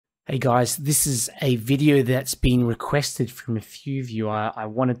Hey guys, this is a video that's been requested from a few of you. I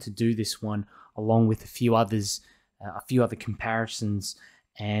wanted to do this one along with a few others, a few other comparisons,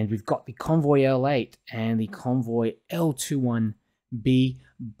 and we've got the Convoy L8 and the Convoy L21B,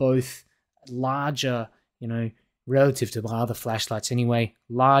 both larger, relative to my other flashlights anyway,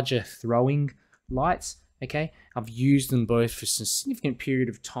 larger throwing lights. Okay, I've used them both for a significant period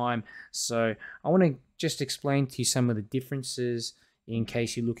of time, so I want to just explain to you some of the differences in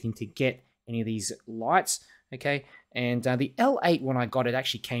case you're looking to get any of these lights. Okay, and the L8, when I got it,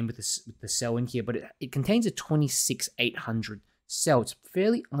 actually came with the cell in here, but it contains a 26800 cell. It's a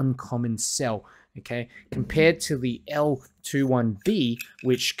fairly uncommon cell, okay, compared to the L21B,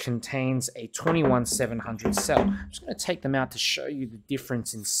 which contains a 21700 cell. I'm just going to take them out to show you the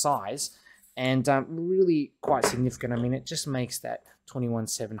difference in size, and really quite significant. I mean, it just makes that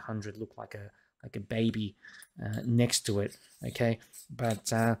 21700 look like a baby next to it. Okay,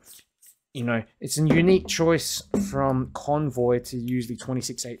 but it's a unique choice from Convoy to use the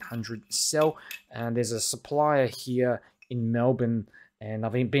 26800 cell, and there's a supplier here in Melbourne, and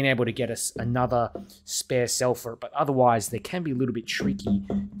I've been able to get another spare cell for it, but otherwise they can be a little bit tricky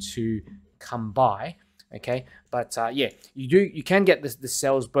to come by. Okay, but yeah, you can get the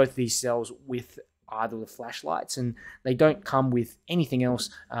cells, both of these cells, with either the flashlights, and they don't come with anything else.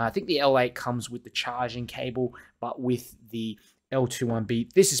 I think the L8 comes with the charging cable, but with the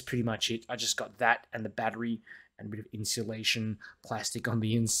L21B, this is pretty much it. I just got that and the battery and a bit of insulation plastic on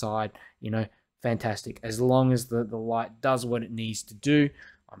the inside. Fantastic. As long as the light does what it needs to do,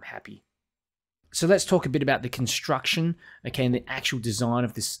 I'm happy. So let's talk a bit about the construction, okay, and the actual design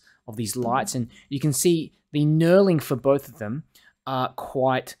of these lights. And you can see the knurling for both of them are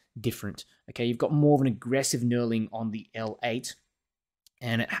quite different. Okay, you've got more of an aggressive knurling on the L8,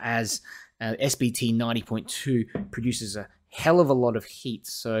 and it has SBT 90.2 produces a hell of a lot of heat.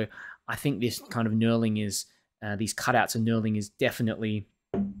 So I think this kind of knurling is, these cutouts of knurling is definitely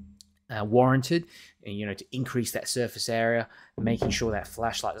warranted, to increase that surface area, making sure that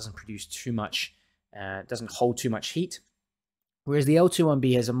flashlight doesn't produce too much, doesn't hold too much heat. Whereas the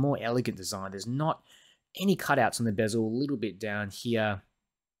L21B has a more elegant design. There's not any cutouts on the bezel, a little bit down here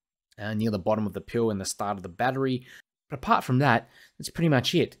near the bottom of the pill and the start of the battery. But apart from that, that's pretty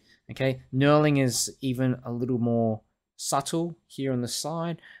much it. Okay, knurling is even a little more subtle here on the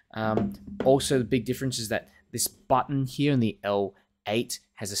side. Also, the big difference is that this button here in the L8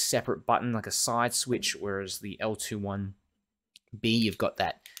 has a separate button, like a side switch, whereas the L21B, you've got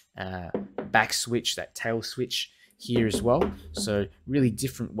that back switch, that tail switch here as well. So really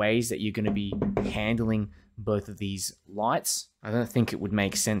different ways that you're going to be handling both of these lights. I don't think it would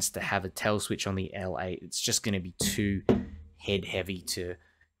make sense to have a tail switch on the L8. It's just going to be too head heavy to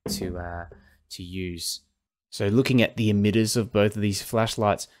use. So looking at the emitters of both of these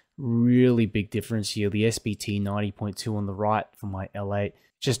flashlights, really big difference here. The SBT 90.2 on the right for my L8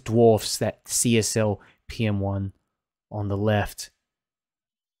 just dwarfs that CSL PM1 on the left.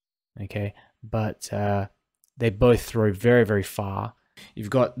 Okay, but they both throw very, very far.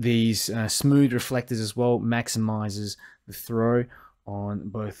 You've got these smooth reflectors as well, maximizes the throw on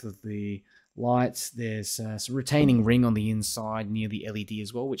both of the lights. There's a retaining ring on the inside near the LED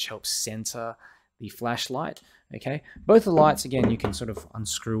as well, which helps center the flashlight. Okay, both the lights, again, you can sort of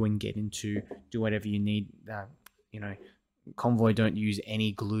unscrew and get into, do whatever you need. Convoy don't use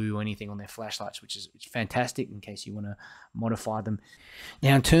any glue or anything on their flashlights, which is fantastic in case you want to modify them.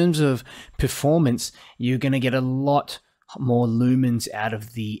 Now, in terms of performance, you're going to get a lot more lumens out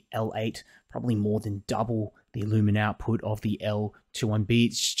of the L8, probably more than double the lumen output of the L21B.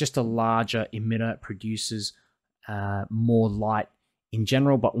 It's just a larger emitter. It produces more light in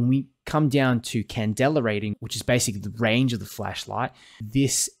general, but when we come down to candela rating, which is basically the range of the flashlight,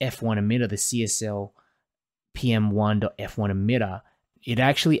 this F1 emitter, the CSL PM1.F1 emitter, it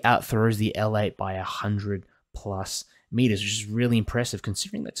actually outthrows the L8 by 100 plus meters, which is really impressive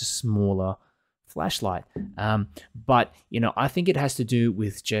considering that's a smaller flashlight. But I think it has to do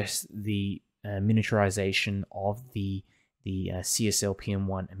with just the miniaturization of the CSL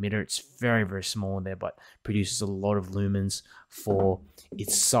PM1 emitter. It's very, very small in there, but produces a lot of lumens for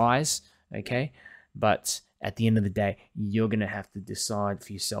its size. Okay, but at the end of the day, you're going to have to decide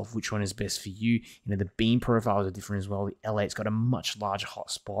for yourself which one is best for you. The beam profiles are different as well. The L8's got a much larger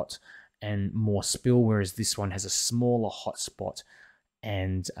hotspot and more spill, whereas this one has a smaller hotspot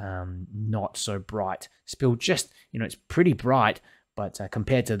and not so bright spill. Just, it's pretty bright, but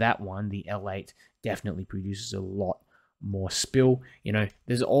compared to that one, the L8 definitely produces a lot more spill.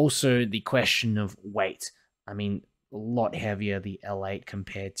 There's also the question of weight. I mean, a lot heavier, the L8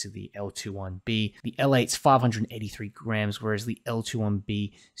 compared to the L21B. The L8's 583 grams, whereas the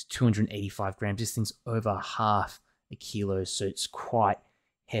L21B is 285 grams. This thing's over half a kilo, so it's quite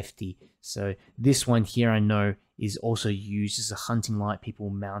hefty. So this one here I know is also used as a hunting light. People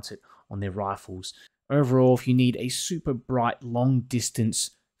mount it on their rifles. Overall, if you need a super bright long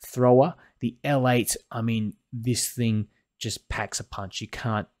distance thrower, the L8, I mean, this thing just packs a punch. You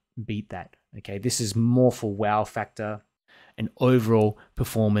can't beat that. Okay, this is more for wow factor and overall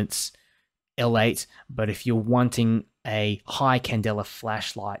performance, L8. But if you're wanting a high candela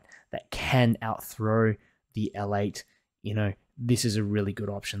flashlight that can outthrow the L8, you know, this is a really good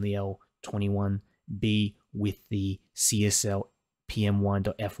option, the L21B with the CSL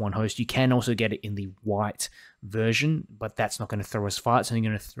PM1.F1 host. You can also get it in the white version, but that's not going to throw as far. It's only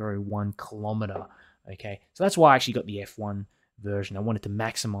going to throw 1 kilometer. Okay, so that's why I actually got the F1 version. I wanted to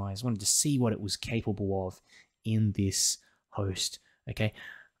maximize, wanted to see what it was capable of in this host. Okay,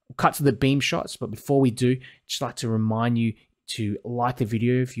 we'll cut to the beam shots, but before we do, just like to remind you to like the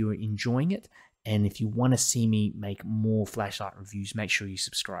video if you're enjoying it, and if you want to see me make more flashlight reviews, make sure you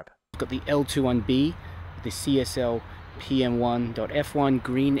subscribe. I've got the L21B, the CSL PM1.F1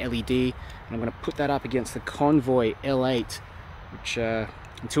 green LED, and I'm going to put that up against the Convoy L8, which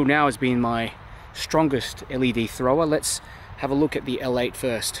until now has been my strongest LED thrower. Let's have a look at the L8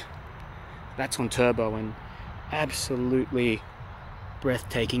 first. That's on turbo and absolutely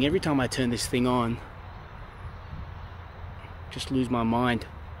breathtaking. Every time I turn this thing on, just lose my mind.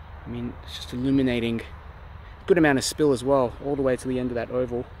 I mean, it's just illuminating. Good amount of spill as well, all the way to the end of that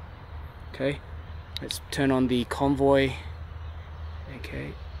oval. Okay, let's turn on the Convoy.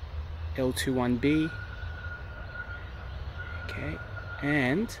 Okay, L21B. Okay,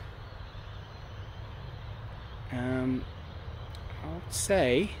 and I would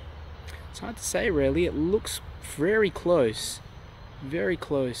say, it's hard to say really, it looks very close,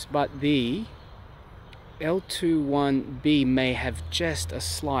 but the L21B may have just a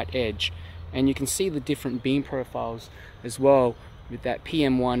slight edge, and you can see the different beam profiles as well. With that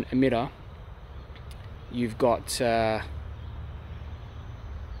PM1 emitter, you've got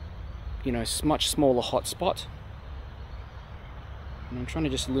you know, much smaller hotspot, and I'm trying to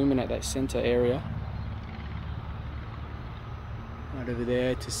just illuminate that center area right over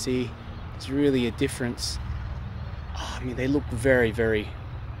there to see there's really a difference. Oh, I mean, they look very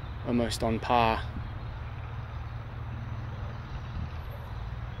almost on par.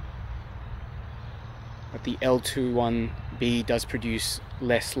 But the L21B does produce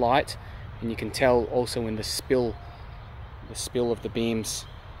less light, and you can tell also in the spill of the beams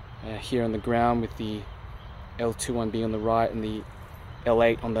here on the ground, with the L21B on the right and the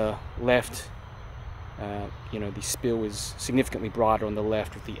L8 on the left. You know, the spill is significantly brighter on the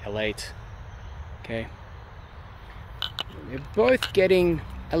left with the L8. Okay, they're both getting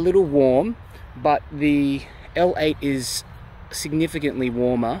a little warm, but the L8 is significantly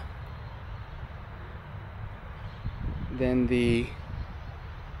warmer than the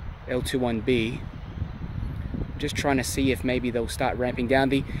L21B. Just trying to see if maybe they'll start ramping down.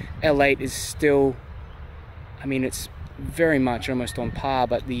 The L8 is still, I mean, it's very much almost on par,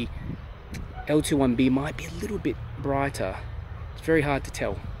 but the L21B might be a little bit brighter. It's very hard to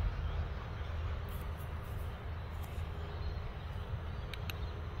tell.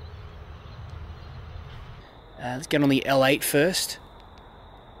 Let's get on the L8 first.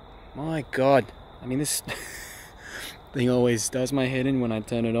 My God, I mean, this thing always does my head in when I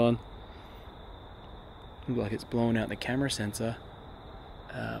turn it on. Looks like it's blowing out the camera sensor.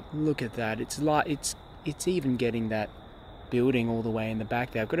 Look at that. It's like it's even getting that building all the way in the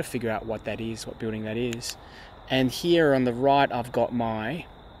back there. I've got to figure out what that is, what building that is. And here on the right, I've got my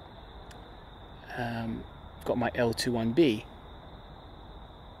L21B.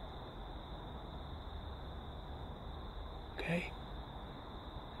 Okay,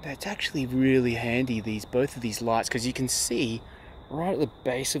 that's actually really handy, both of these lights, because you can see right at the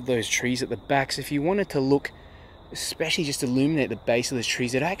base of those trees at the back. So if you wanted to look, especially just illuminate the base of those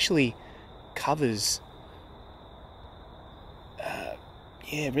trees, it actually covers,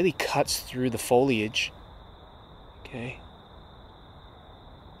 yeah, it really cuts through the foliage. Okay,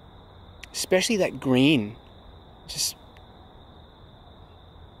 especially that green. Just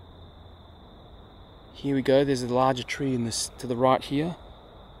here we go. There's a larger tree in this to the right here.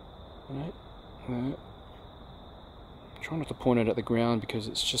 Right. I'm trying not to point it at the ground because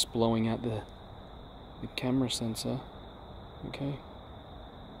it's just blowing out the camera sensor. Okay.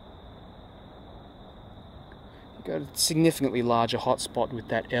 Got a significantly larger hotspot with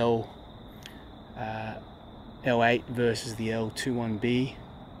that L8 versus the L21B.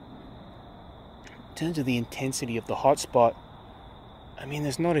 terms of the intensity of the hotspot, I mean,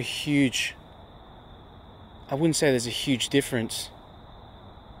 there's not a huge... I wouldn't say there's a huge difference.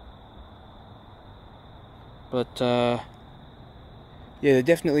 But, yeah, they're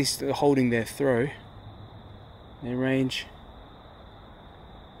definitely still holding their throw. Their range